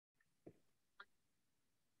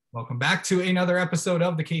Welcome back to another episode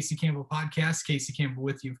of the Casey Campbell Podcast. Casey Campbell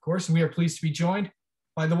with you, of course, and we are pleased to be joined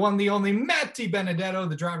by the one, the only Matt Dibenedetto,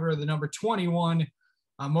 the driver of the number 21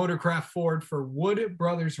 Motorcraft Ford for Wood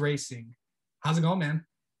Brothers Racing. How's it going, man?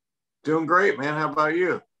 Doing great, man. How about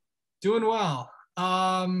you? Doing well.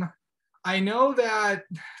 I know that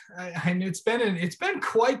it's been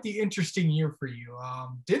quite the interesting year for you.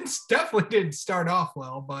 Definitely didn't start off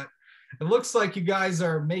well, but it looks like you guys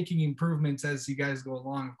are making improvements as you guys go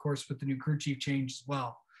along, of course, with the new crew chief change as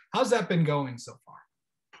well. How's that been going so far?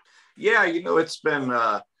 Yeah, it's been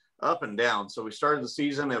up and down. So we started the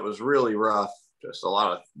season. It was really rough. Just a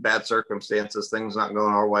lot of bad circumstances, things not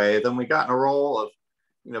going our way. Then we got in a roll of,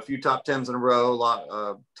 a few top 10s in a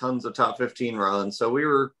row, tons of top 15 runs. So we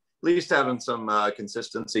were at least having some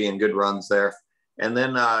consistency and good runs there. And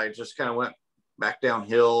then I just kind of went back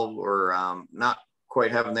downhill, or not quite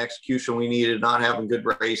having the execution we needed, not having good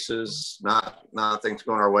races, not things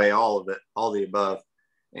going our way, all of it, all the above,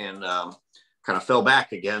 and kind of fell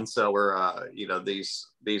back again. So we're these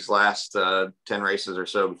last 10 races or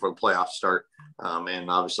so before the playoffs start, and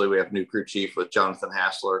obviously we have new crew chief with Jonathan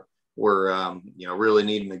Hassler. We're really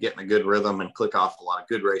needing to get in a good rhythm and click off a lot of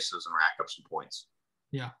good races and rack up some points.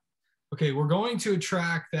 Yeah. Okay, we're going to a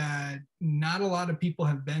track that not a lot of people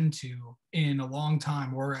have been to in a long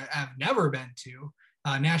time, or have never been to,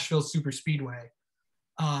 Nashville Super Speedway.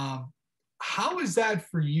 How is that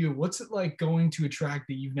for you? What's it like going to a track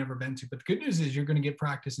that you've never been to? But the good news is you're going to get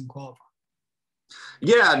practice and qualify.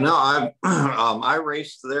 Yeah, no, I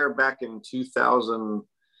raced there back in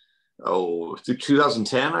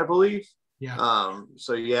 2010, I believe. Yeah.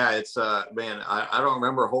 So yeah, it's man, I don't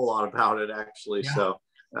remember a whole lot about it actually. Yeah. So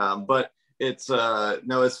but it's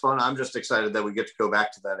it's fun. I'm just excited that we get to go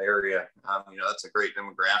back to that area. That's a great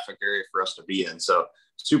demographic area for us to be in. So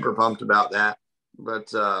super pumped about that.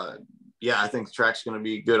 But I think the track's going to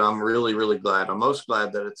be good. I'm really, really glad. I'm most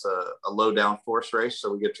glad that it's a low downforce race.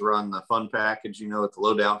 So we get to run the fun package, at the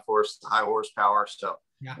low downforce, the high horsepower. So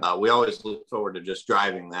we always look forward to just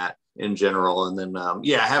driving that in general. And then,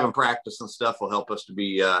 having practice and stuff will help us to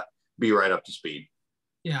be right up to speed.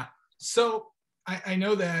 Yeah. So I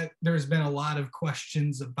know that there's been a lot of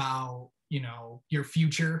questions about, your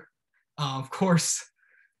future. Of course,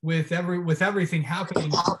 with everything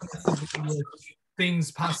happening,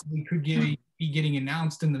 things possibly could be getting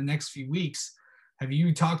announced in the next few weeks. Have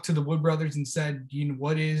you talked to the Wood Brothers and said,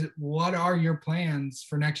 what are your plans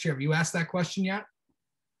for next year? Have you asked that question yet?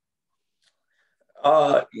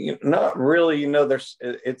 Not really.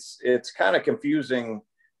 It's kind of confusing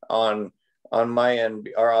on my end,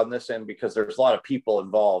 or on this end, because there's a lot of people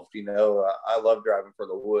involved. I love driving for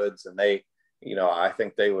the Woods, and they, I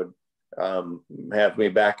think they would have me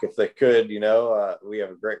back if they could. We have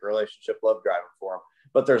a great relationship, love driving for them,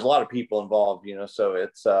 but there's a lot of people involved, so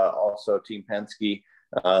it's also Team Penske,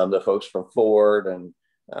 the folks from Ford, and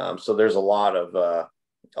so there's a lot of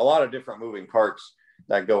different moving parts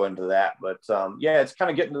that go into that. But it's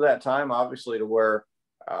kind of getting to that time, obviously, to where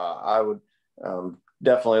I would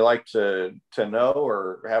definitely like to know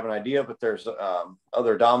or have an idea, but there's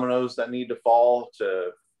other dominoes that need to fall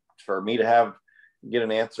for me to get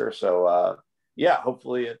an answer. So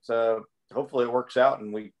hopefully it works out,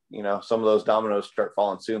 and we, some of those dominoes start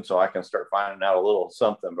falling soon, so I can start finding out a little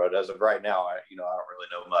something. But as of right now, I don't really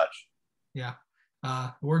know much. Yeah.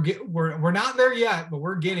 We're not there yet, but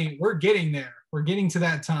we're getting there. We're getting to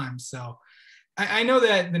that time. So I know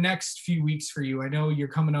that the next few weeks for you, I know you're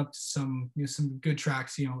coming up to some good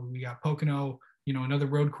tracks. We got Pocono, another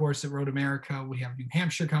road course at Road America. We have New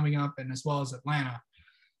Hampshire coming up, and as well as Atlanta.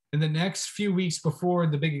 In the next few weeks before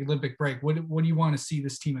the big Olympic break, what do you want to see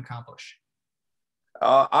this team accomplish?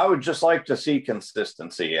 I would just like to see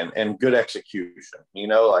consistency and good execution,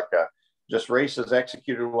 just races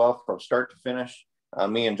executed well from start to finish.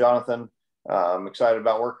 Me and Jonathan, I'm excited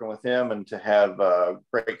about working with him, and to have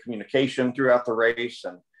great communication throughout the race,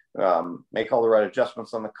 and make all the right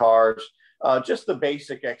adjustments on the cars. Just the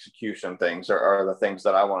basic execution things are the things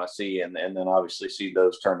that I want to see, and then obviously see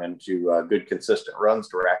those turn into good, consistent runs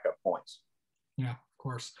to rack up points. Yeah, of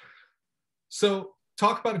course. So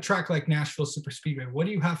talk about a track like Nashville Super Speedway. What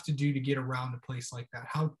do you have to do to get around a place like that?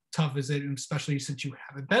 How tough is it, and especially since you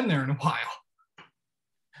haven't been there in a while?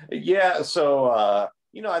 Yeah, so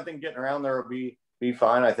I think getting around there will be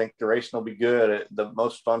fine. I think the racing will be good. The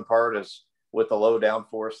most fun part is with the low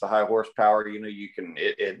downforce, the high horsepower.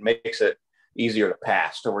 It makes it easier to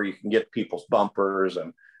pass, to where you can get people's bumpers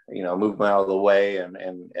and move them out of the way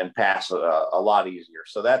and pass a lot easier.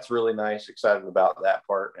 So that's really nice. Excited about that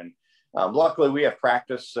part. And luckily we have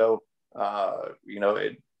practice, so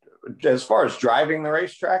as far as driving the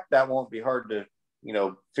racetrack, that won't be hard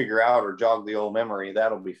figure out or jog the old memory,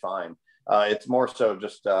 that'll be fine. It's more so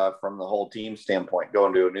just from the whole team standpoint,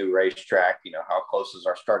 going to a new racetrack. How close is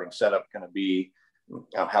our starting setup going to be?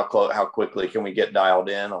 How quickly can we get dialed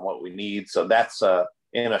in on what we need? So that's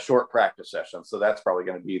in a short practice session. So that's probably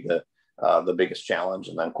going to be the biggest challenge,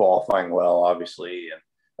 and then qualifying well, obviously.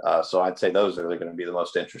 And so I'd say those are going to be the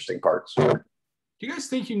most interesting parts. Do you guys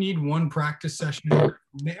think you need one practice session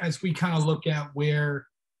as we kind of look at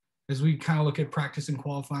practice and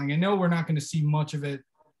qualifying? I know we're not going to see much of it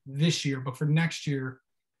this year, but for next year,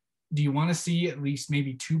 do you want to see at least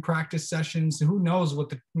maybe 2 practice sessions? Who knows what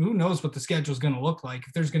the schedule is going to look like?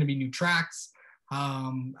 If there's going to be new tracks,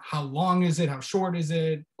 how long is it? How short is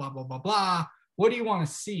it? Blah, blah, blah, blah. What do you want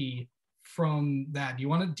to see from that? Do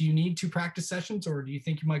you need 2 practice sessions, or do you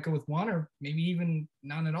think you might go with 1, or maybe even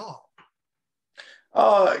none at all?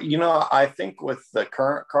 I think with the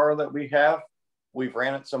current car that we've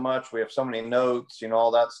ran it so much, we have so many notes,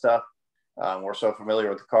 all that stuff. We're so familiar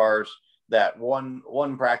with the cars that one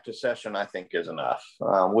practice session, I think, is enough.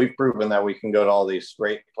 We've proven that we can go to all these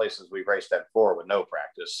great places we've raced at before with no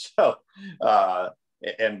practice, so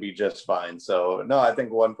and be just fine. So no, I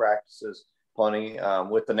think 1 practice is plenty.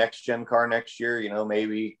 With the next gen car next year,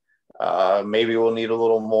 maybe we'll need a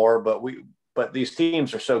little more, but these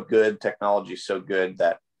teams are so good, technology's so good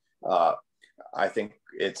that I think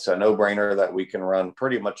it's a no-brainer that we can run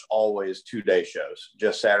pretty much always 2-day shows,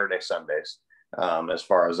 just Saturday, Sundays, as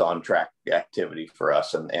far as on-track activity for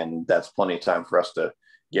us. And that's plenty of time for us to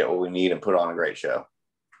get what we need and put on a great show.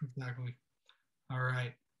 Exactly. All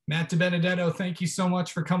right. Matt Dibenedetto, thank you so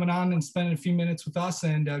much for coming on and spending a few minutes with us,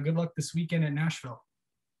 and good luck this weekend at Nashville.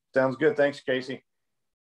 Sounds good. Thanks, Casey.